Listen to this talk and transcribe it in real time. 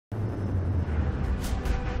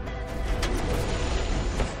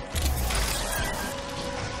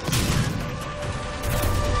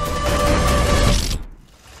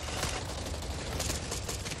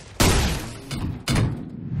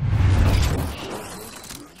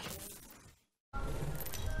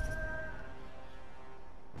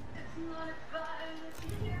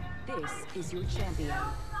This is your champion.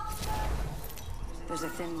 There's a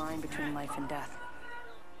thin line between life and death.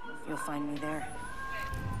 You'll find me there.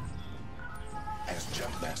 As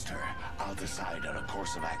Jumpmaster, I'll decide on a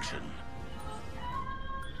course of action.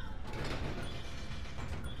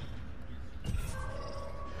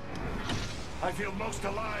 I feel most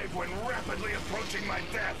alive when rapidly approaching my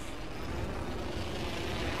death.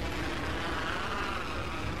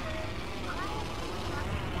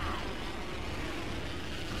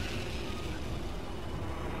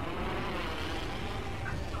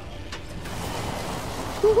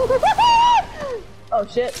 Oh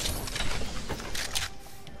shit.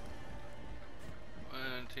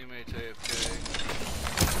 And teammates AFK.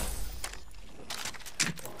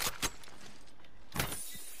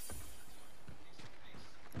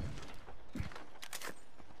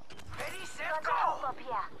 Ready, set, go!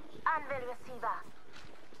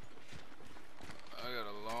 I got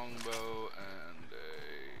a longbow and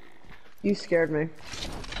a... You scared me. I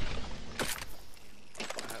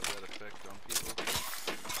have that effect on people.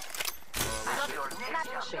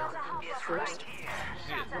 First,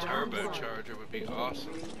 A turbocharger would be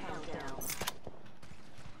awesome.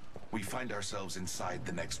 We find ourselves inside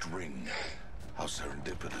the next ring. How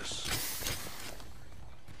serendipitous.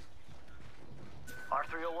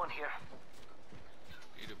 R301 here.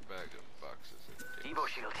 Eat a bag of boxes of dicks. Evo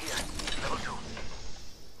shield here. Level 2.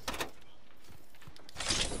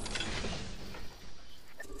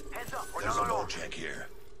 Heads up, we're There's down a low. ball check here.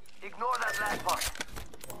 Ignore that last part.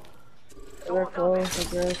 They're close, I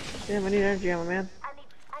guess. Damn, I need energy ammo, man. I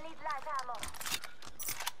need light ammo.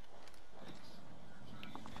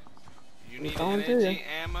 You need going to energy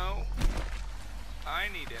ammo? I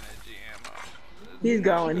need energy ammo. He's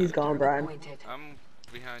going, Brian. I'm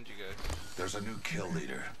behind you guys. There's a new kill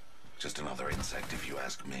leader. Just another insect if you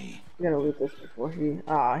ask me. You gotta loot this before he...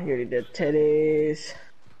 Ah, he already did. Titties.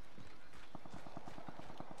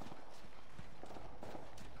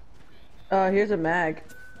 Here's a mag.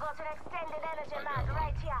 Got an extended energy mag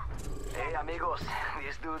right here. Hey, amigos.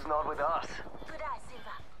 This dude's not with us. Good eye,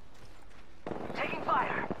 Silva. Taking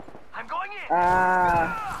fire. I'm going in.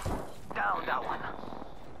 Ah. Down that one.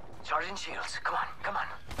 Charging shields. Come on, come on.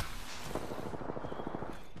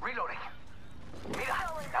 Reloading. Mira,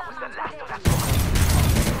 that was the last of that squad.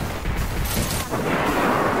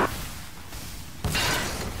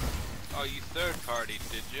 Oh, you third party,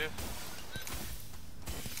 did you?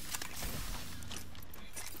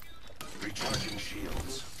 Recharging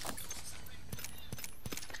shields.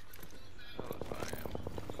 Well, if I am.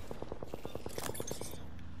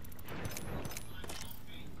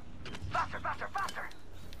 Faster, faster, faster.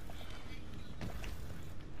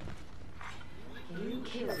 new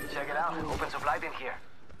kill. Check it out. Open supply bin here.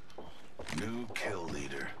 New kill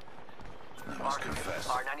leader. I must confess,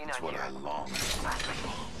 R99 it's what here. I long for.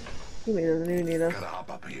 He doesn't even need us. Gotta hop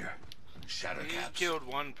up here. Shatter He caps. killed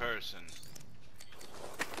one person.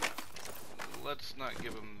 Let's not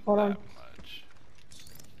give him Hold that on. much.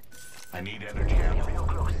 I need energy ammo. Real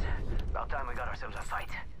close. About time we got ourselves a fight.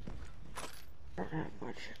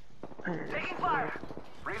 Taking fire.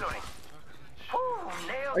 Reloading. Woo,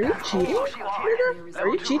 nailed Are you that. cheating? Oh, shield here. Are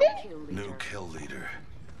you cheating? New kill leader.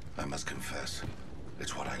 I must confess,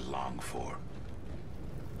 it's what I long for.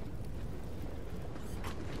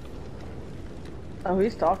 Oh,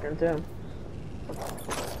 he's talking to him.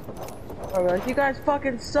 Oh, like, you guys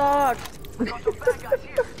fucking suck. Got some bad guys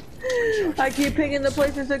here. I keep picking the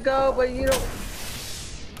places to go, but you don't.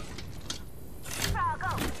 Go.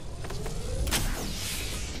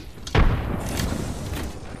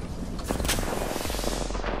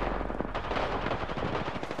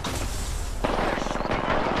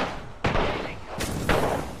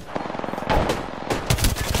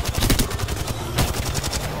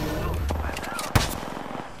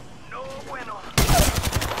 No bueno.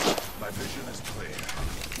 My vision is clear.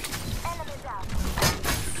 Enemy down.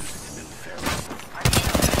 Introducing a new pharaoh. I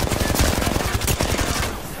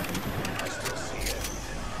still see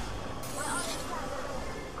everything.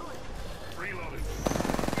 Reloading.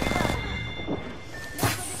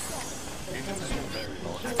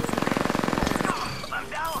 I'm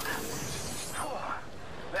down.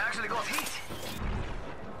 They actually got heat.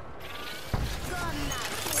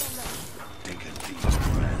 Take a deep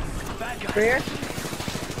breath. Bad guys. Here?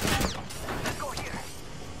 Let's go here.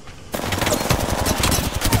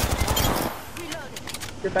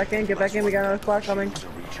 Get back in, get back in. We got another squad coming. Shields are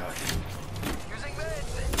recharging. Using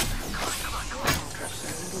meds. Come on.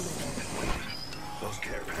 Those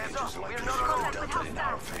care packages up, like we're to not show going Delta in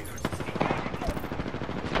our favor.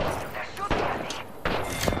 They're shooting at me.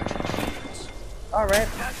 Recharging shields. Alright.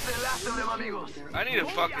 That's the last of them, amigos. I need a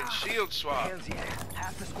fucking shield swap. Hells yeah.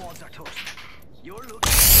 Half the squads are toast. You're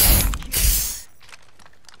looking.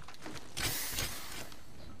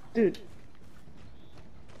 Dude.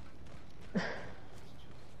 Yeah,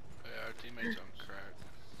 our teammates on crack.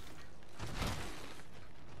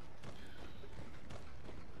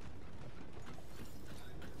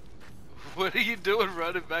 What are you doing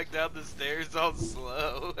running back down the stairs all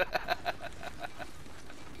slow?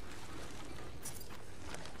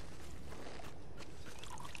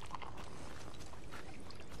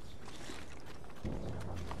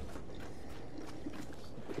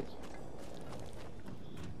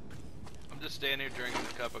 I'm just standing here drinking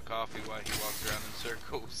a cup of coffee while he walks around in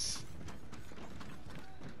circles.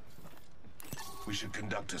 We should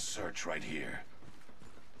conduct a search right here.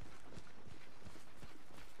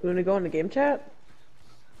 You wanna go in the game chat?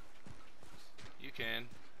 You can.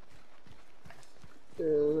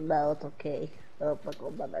 No, it's okay. I'm not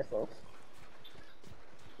going by myself.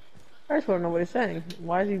 I just wanna know what he's saying.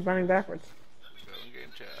 Why is he running backwards? Go in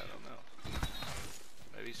game chat, I don't know.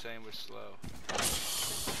 Maybe he's saying we're slow.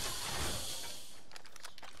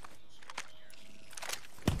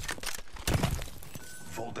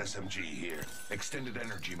 Volt SMG here. Extended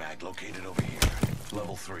energy mag located over here.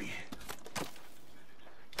 Level 3.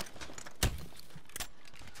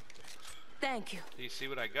 Thank you. Do you see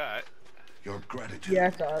what I got? Your gratitude Yeah, I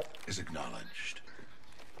saw it. is acknowledged.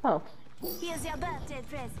 Oh. Here's your birthday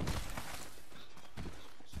present.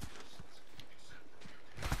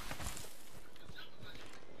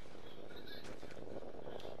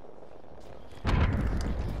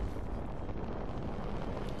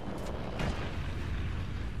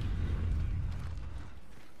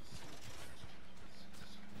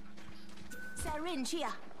 Syringe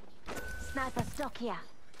here. Sniper stock here.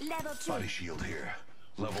 Level 2. Body shield here.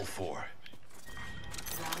 Level 4.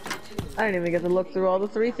 I didn't even get to look through all the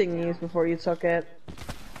 3 thingies before you took it.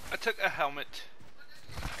 I took a helmet.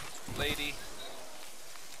 Lady.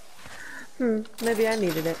 Maybe I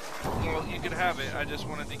needed it. Well, you could have it. I just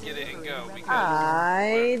wanted to get it and go because.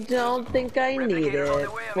 I don't think I need it.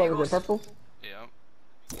 What was it, purple? Yeah.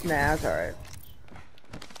 Nah, it's alright.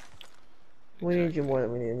 We need you more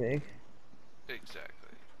than we need me.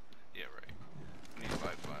 Exactly. Yeah, right. We need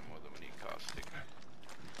lifeline more than we need caustic.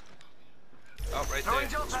 Oh, right there.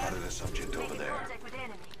 Spotted a subject over there. Contact with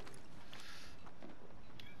enemy.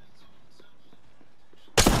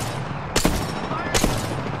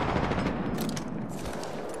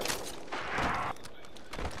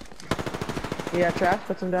 Yeah, trash,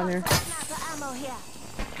 put some down here. Sniper ammo here.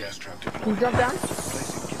 Gas trap Can you deployed. jump down?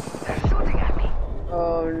 They're shooting at me.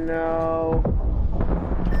 Oh no.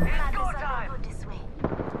 It's go time. Go this way. I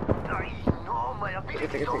know my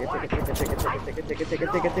abilities don't work. Take it.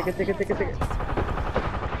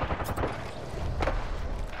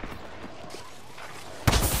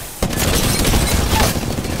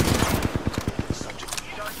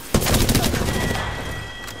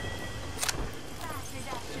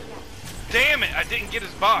 Damn it! I didn't get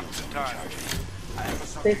his box in time.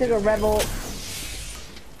 They took a rebel.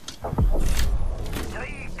 I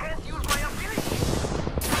can't use my ability.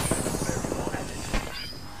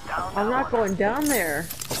 Down, I'm not going down there.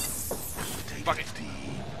 Fuck it.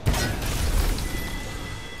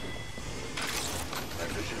 My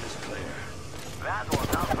vision is clear. that was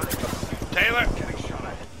not really Taylor! Getting shot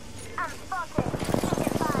at. I'm spotted.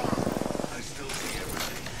 Taking fire. I still see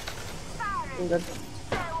everything. I'm Firing. good.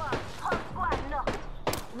 There was. Whole squad knocked.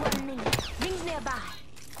 1 minute. Rings nearby.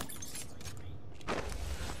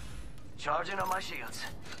 charging on my shields.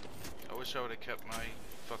 I wish I would have kept my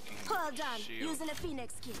fucking Hold on. shield. Using a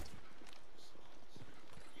Phoenix kit.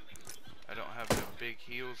 I don't have the big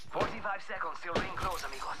heals. 45 seconds till ring close,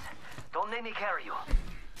 amigos. Don't make me carry you.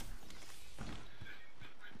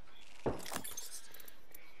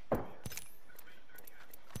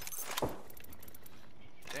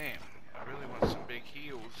 Damn, I really want some big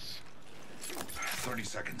heals. 30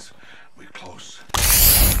 seconds. We're close.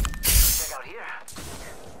 Check out here.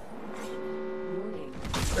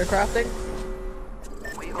 They're crafting.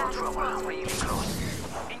 We got trouble. Really close.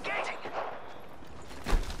 Engaging.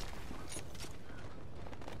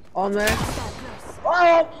 On there. That close.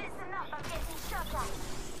 Oh! Listen up. I'm getting shot at.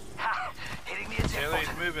 Ha! Hitting me a Taylor,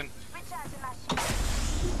 jackpot. he's moving. Recharging my shield.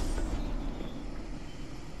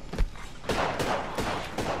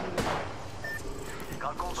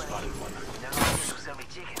 Got company. Spotted one. Never wanted to sell me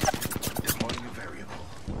chicken. Deploying a variable.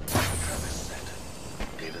 Trap is set.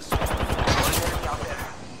 Data set. One enemy out there.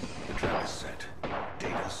 The trap is set.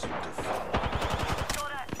 Data soon to follow. Saw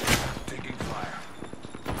that. Taking fire.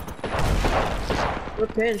 We're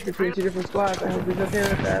pinched between 2 different squads. I hope he's okay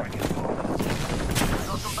with that.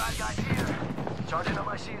 Got some bad guys here. Charging on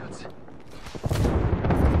my shields.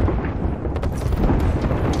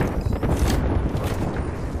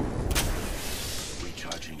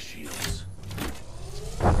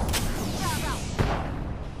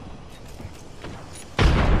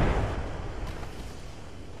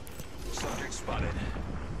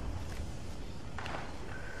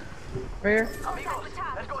 Right here. Amigos,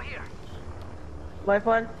 let's go here.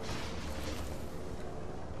 Lifeline.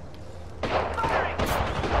 Firing!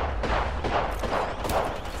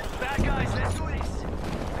 Bad guys, let's do this.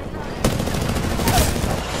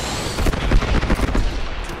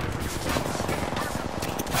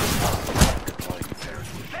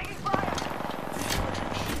 Taking fire!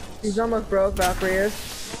 He's almost broke. Valkyrie is.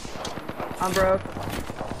 I'm broke.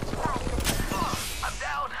 I'm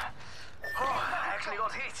down. Oh, I actually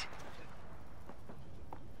got hit.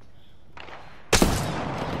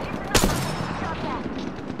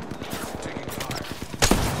 Taking fire.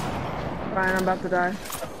 Fine, I'm about to die.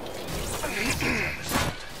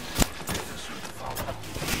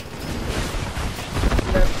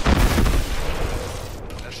 Yep.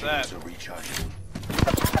 That's that. So recharging.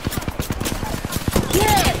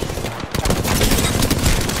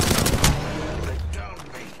 Down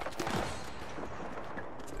me.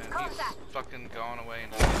 And he's fucking gone away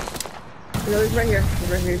and No, he's right here. He's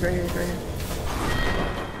right here. He's right here. He's right here.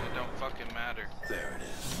 it don't fucking matter. There it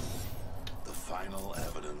is. The final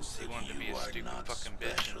evidence He that wanted to be you a are stupid not fucking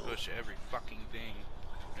bitch special. and push every fucking thing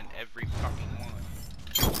and every fucking one.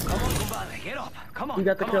 Come on, compadre, get up. Come on. You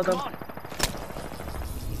got the come kill, on, come though. on.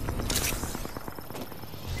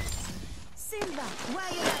 Silva, why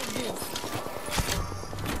you like this?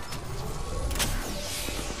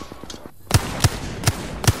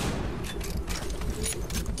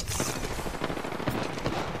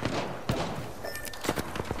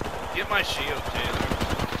 Get my shield, Taylor.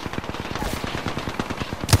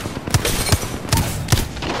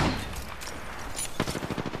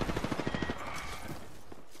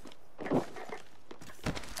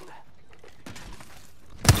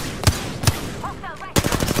 Hostile right.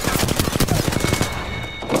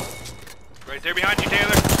 Right there behind you,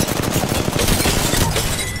 Taylor.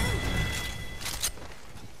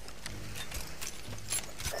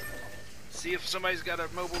 See if somebody's got a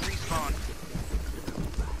mobile respawn.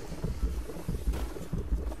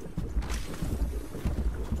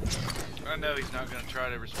 I know he's not gonna try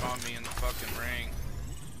to respawn me in the fucking ring.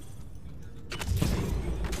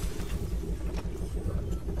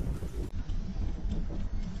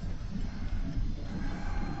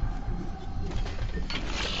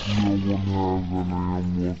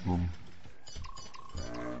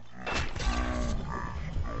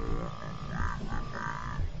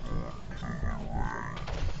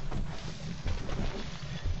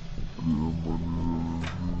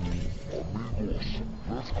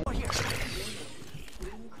 Oh, here.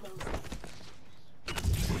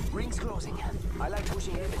 Ring's closing. I like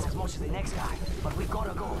pushing limits as much as the next guy, but we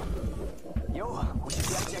gotta go. Yo, we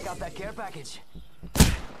should check out that care package.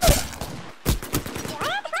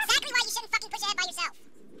 Exactly why you shouldn't fucking push ahead by yourself.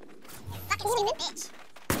 Fucking stupid bitch.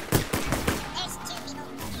 There's two people.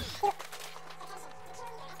 What?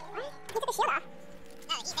 He took his shield off.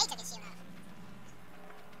 No, they took his shield off.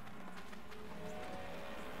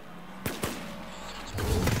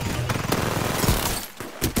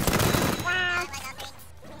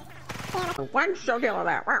 One shot kill of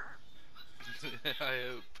that. Wow. I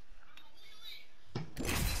hope.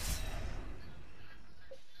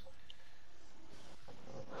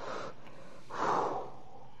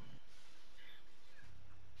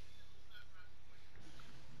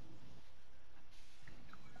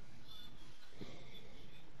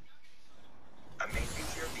 A main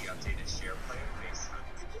feature of the updated share player base.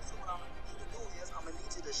 What I'm gonna need you to do is I'm gonna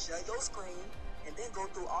need you to share your screen and then go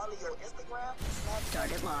through all of your Instagram, Snapchat.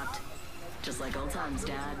 Target locked. Just like old times,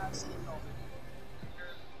 Dad.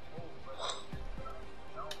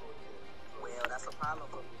 Well, that's a problem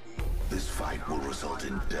for me. This fight will result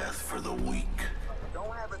in death for the weak.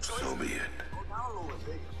 Don't have a choice. So be it. Go download it,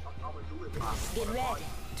 baby. I'm gonna do it. Get ready.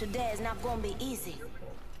 Today is not gonna be easy.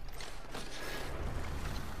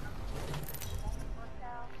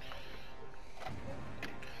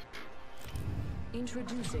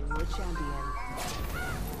 Introducing your champion.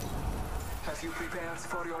 Have you prepared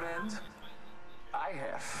for your end? I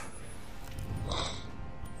have.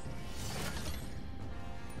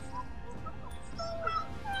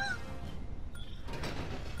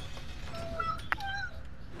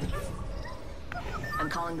 I'm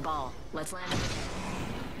calling the ball. Let's land it.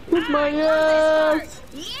 With my ass.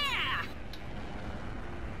 Yeah!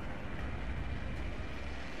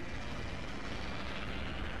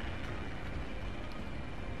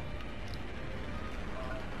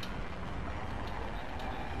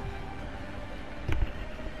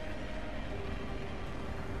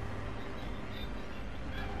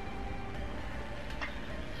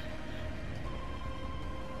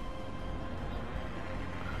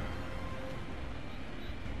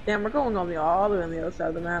 Damn, we're going on all the way on the other side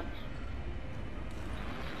of the map.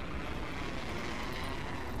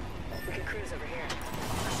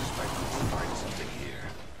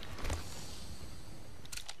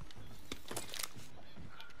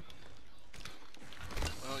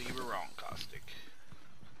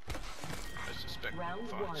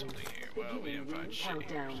 something here. Well, we didn't find shit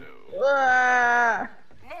here, so... Ah!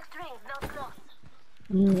 Next ring's not close.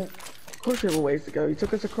 Of course we have a ways to go. You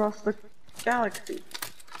took us across the galaxy.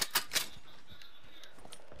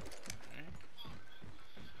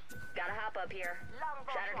 Gotta hop up here.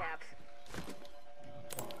 Shatter caps.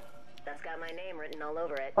 That's got my name written all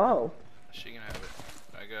over it. Oh. She can have it.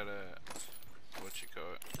 I got a... what you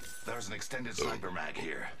call it? There's an extended sniper mag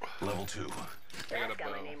here. Level 2. I got a That's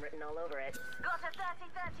got my bow. name written all over it. Got a 30-30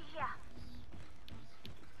 here.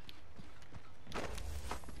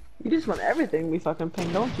 You just want everything we fucking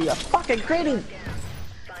ping, don't you? You fucking crazy!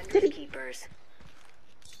 Find Did he- keepers.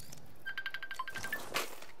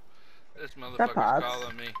 This That motherfucker's pops.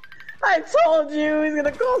 calling me. I told you he's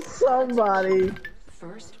gonna call somebody.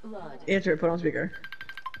 First blood. Answer it, put on speaker.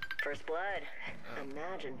 First blood.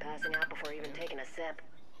 Imagine passing out before even taking a sip.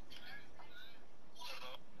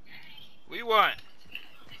 We won.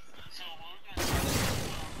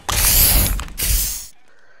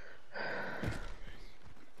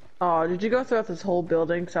 Oh, did you go throughout this whole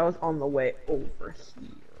building? Cause I was on the way over here.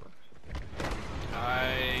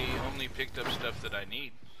 I only picked up stuff that I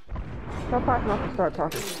need. Stop talking off and start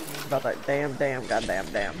talking about that damn, goddamn,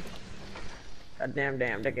 damn.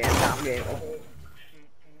 Goddamn, the game.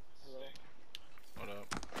 What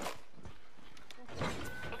up?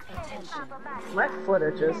 My foot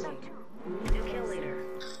itches. New kill leader.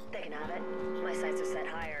 They can have it. My sights are set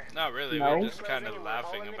higher. Not really, No. we're just kind of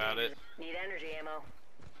laughing about it. Need energy ammo.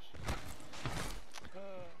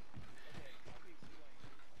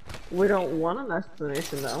 We don't want an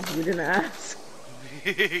explanation though. We didn't ask.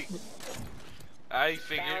 I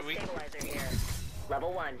figured Balance we... stabilizer here.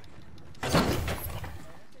 Level 1.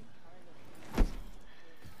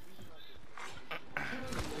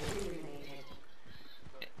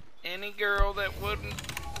 Any girl that wouldn't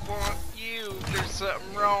want you, there's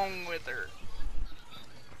something wrong with her.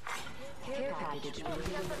 Care package Got the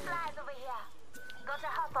flies over here. Got a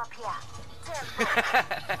hop up here.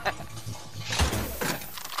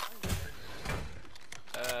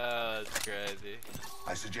 Oh, that's crazy.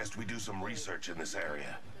 I suggest we do some research in this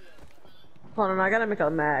area. Hold on, I gotta make a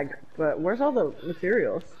mag. But where's all the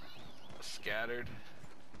materials? Scattered.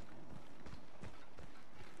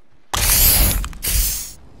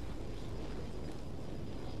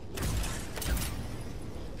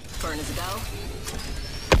 Burn as a go.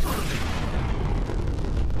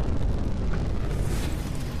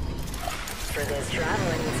 For those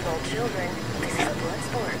traveling with small children, this is a blood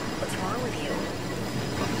sport. What's wrong with you?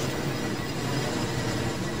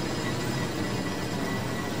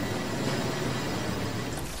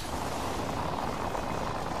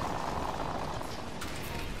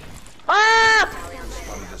 Ah!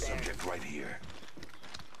 Spotted a subject right here.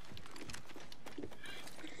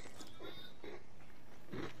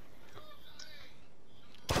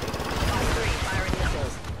 Firing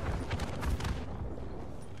missiles.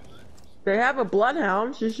 They have a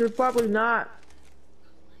bloodhound. She should probably not.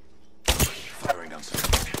 Firing on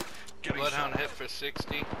subject. Getting Bloodhound shot hit for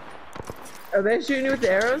 60. Are they shooting you with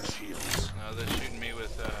the arrows? at. Shields. No, they're shooting me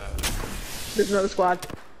with, There's another squad.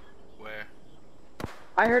 where?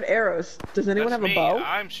 I heard arrows. Does anyone That's have me. a bow?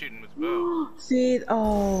 I'm shooting with bow. See,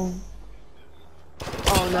 oh.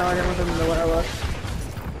 Oh no, I didn't want them to know where I was.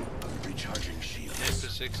 Recharging shields. Hit for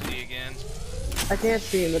 60 again. I can't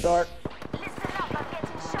see in the dark. Listen up, I'm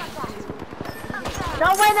getting shot at. No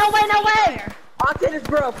way, Octane is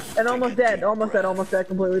broke and almost dead,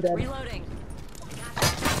 completely dead. Reloading.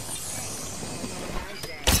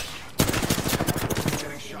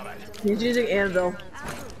 Getting shot at. He's using Anvil.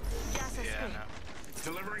 Yeah, no.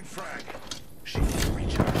 Delivering frag. Shields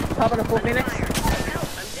recharging. Popping a full Phoenix.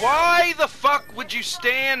 Why the fuck would you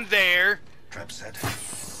stand there? Trap set.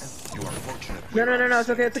 You are fortunate. No, it's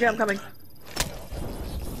okay, I'm coming. Too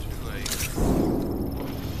late.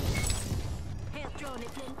 Here's drone,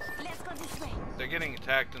 Flynn. Let's go this way. They're getting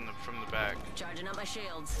attacked from the back. Charging up my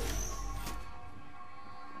shields.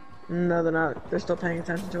 No, they're not. They're still paying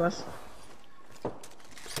attention to us.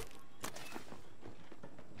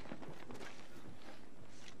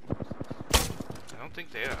 I don't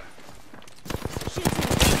think they are.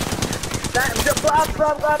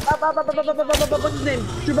 What's his name?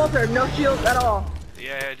 Gibraltar, no shield at all.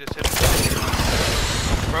 Yeah, I just hit him.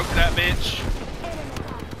 Broke that bitch.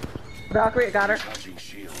 Valkyrie, got her. Recharging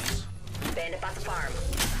shields. Bandit bought the farm.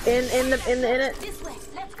 In it. This way.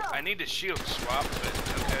 Let's go. I need to shield swap, but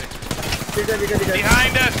okay. You're good.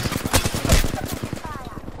 Behind us!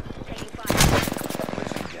 Taking fire.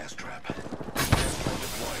 Placing gas trap. Gas trap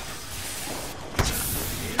deployed.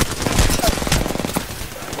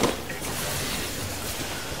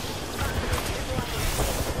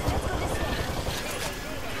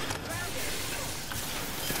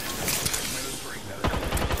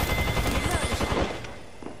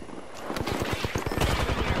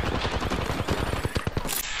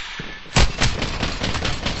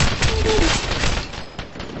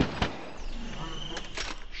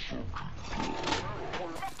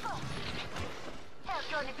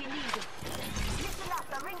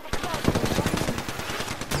 ring the close.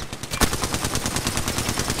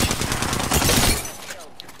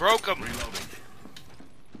 Broke him.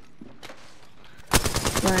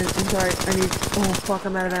 Ryan, I'm sorry. I need. Oh fuck!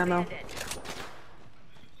 I'm out of ammo.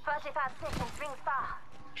 45 seconds, rings far.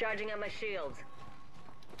 Charging on my shields.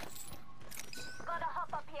 Gotta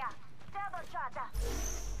hop up here. Double charger.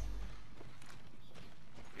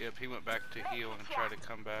 Yep, he went back to heal and tried to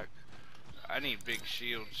come back. I need big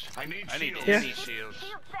shields. I need any shields. shields.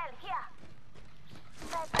 Shield cell here.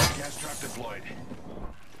 Gas trap deployed.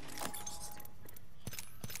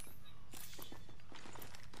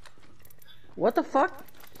 What the fuck?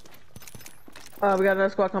 We got another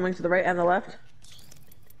squad coming to the right and the left.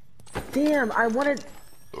 Damn, I wanted.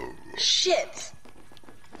 Shit!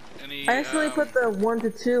 Any, I accidentally put the 1 to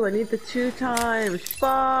 2. I need the 2 times.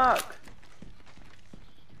 Fuck!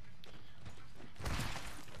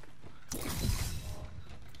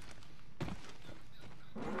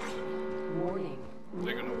 Warning.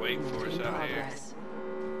 They're gonna wait for us out here. Progress.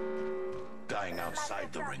 Dying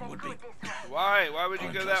outside the ring would be. Why? Why would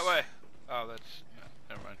you go that way? Oh, that's... No,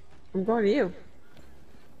 never mind. I'm going to you.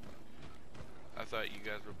 I thought you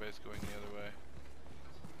guys were both going the other way.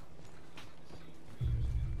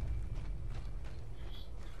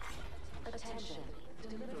 Attention.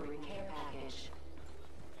 Delivering care package.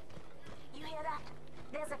 You hear that?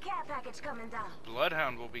 There's a care package coming down.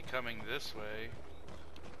 Bloodhound will be coming this way.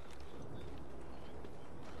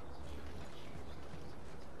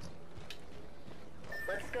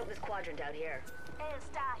 Let's scope this quadrant out here.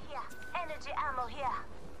 L-Star here. Energy ammo here.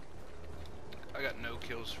 I got no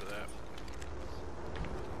kills for that.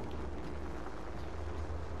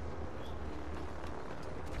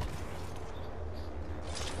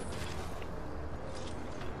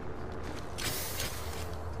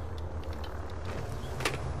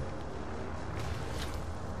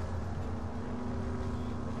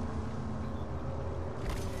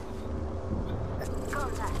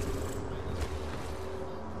 Contact.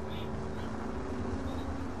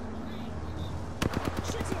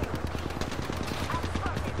 Shooting. I'm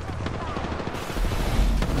spotted.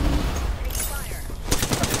 Fire.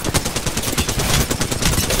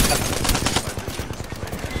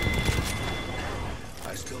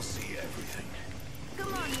 I still see everything.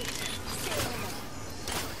 Come on, Nick. Stay with me.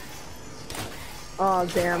 Oh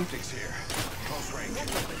damn. Optics here. Close range.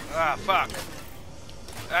 Ah, fuck.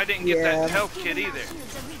 I didn't get Yeah. that health kit either.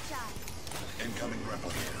 Shields are recharged. Incoming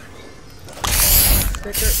replicator.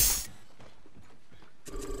 Sticker.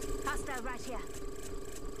 Hostile right here.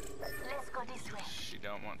 Let's go this way. She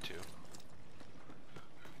don't want to.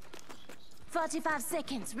 45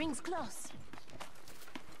 seconds. Rings close.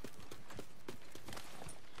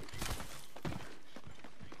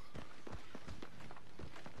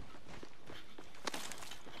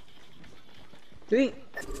 Sweet.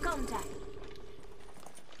 Contact.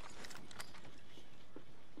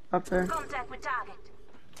 Up there. Contact with target.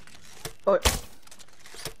 Oh.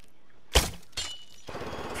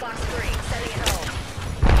 Fox 3, sending it home.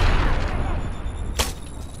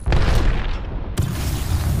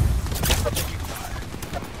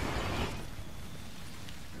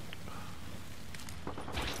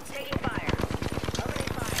 Taking fire.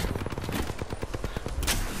 Opening fire.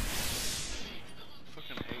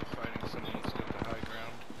 Fucking hate fighting someone that's got the high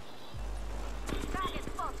ground. Target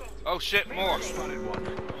spotted. Oh shit, more! Spotted one.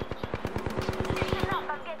 Listen up,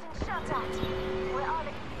 I'm getting shot at. We're on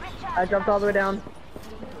it. Recharge. I jumped all the way down.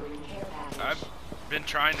 Delivering care package. I've been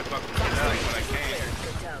trying to fucking get out when I can.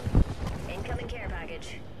 Good tone. Incoming care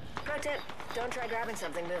package. Pro tip, don't try grabbing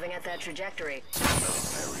something moving at that trajectory.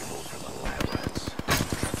 Variable for the lab rats.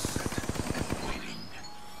 Set and waiting.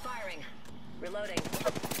 Firing. Reloading.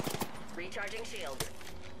 Recharging shields.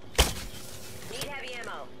 Need heavy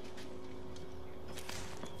ammo.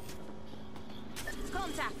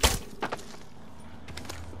 Contact.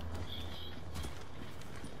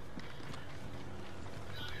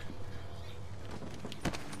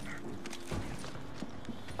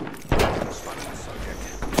 Spotted the subject.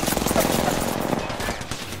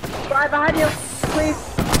 Right behind you, please.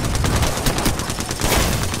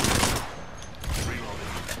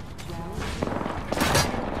 Reloading.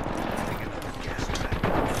 Taking another gas trap.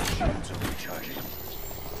 Shields are recharging.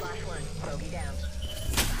 Flash 1. Bogey down.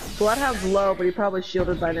 Bloodhound's low, but he probably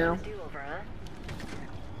shielded by now. Do over, huh?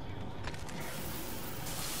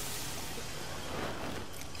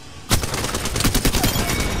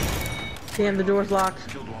 Damn, the door's locked.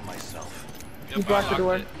 Killed one myself. Yep, He blocked the I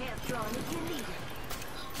door. locked it. Hair thrown if you need it.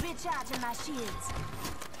 Recharging my shields.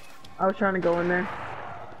 I was trying to go in there.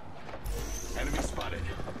 Enemy spotted.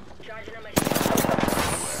 Charging on my shield.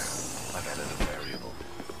 I've added a variable.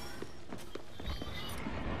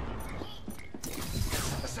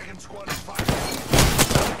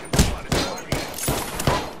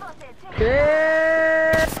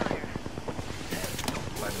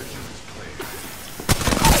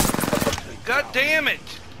 God damn it!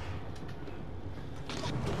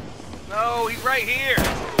 No, he's right here!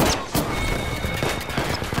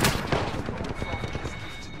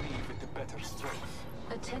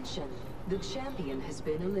 Attention, the champion has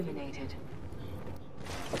been eliminated.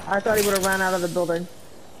 I thought he would have ran out of the building.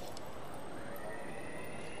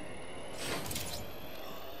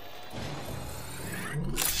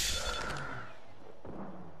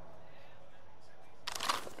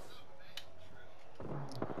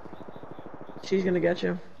 She's gonna get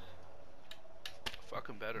you.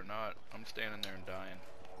 Fucking better not. I'm standing there and dying.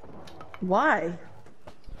 Why?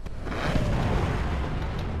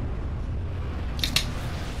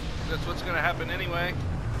 That's what's gonna happen anyway.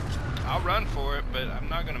 I'll run for it, but I'm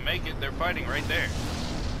not gonna make it. They're fighting right there.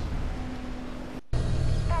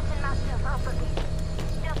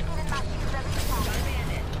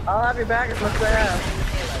 I'll have your back as much as I have.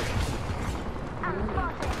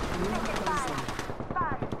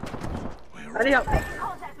 I need help.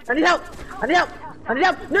 I need help. I need help. I need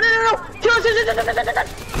help. No, no, no, no. Kill us.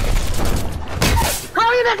 How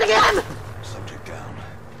are you missing him? Subject down.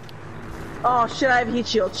 Oh shit, I have heat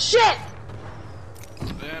shield. Shit!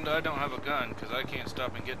 And I don't have a gun, because I can't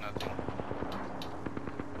stop and get nothing.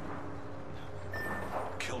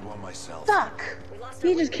 Killed one myself. Fuck!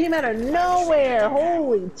 He just came out of nowhere.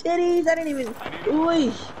 Holy titties! I didn't even.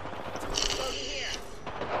 Ooh.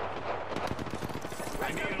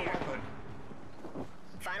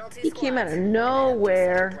 He came out of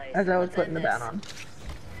nowhere as I was putting the bat on.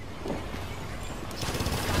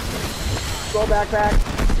 Go back.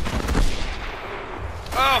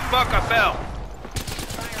 Oh fuck! I fell.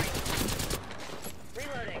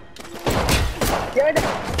 Reloading. Get right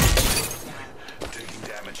there. Taking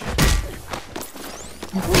damage.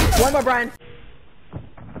 One more, Brian.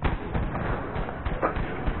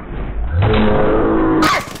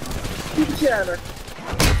 Ah! Beat the shit out of her.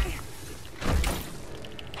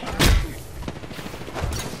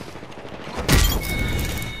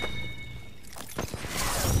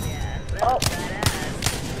 Oh.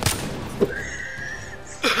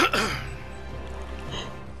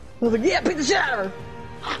 I was like, yeah, beat the shit out of her.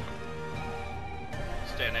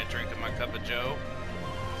 Standing there drinking my cup of joe.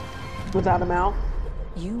 Without a mouth.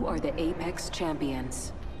 You are the Apex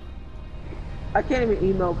champions. I can't even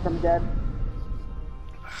emo because I'm dead.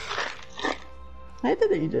 I hate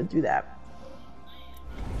that you didn't do that.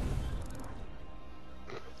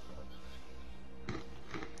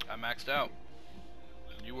 I maxed out.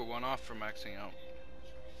 You were one off from maxing out.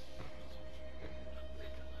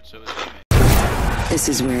 So is he. This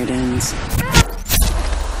is where it ends.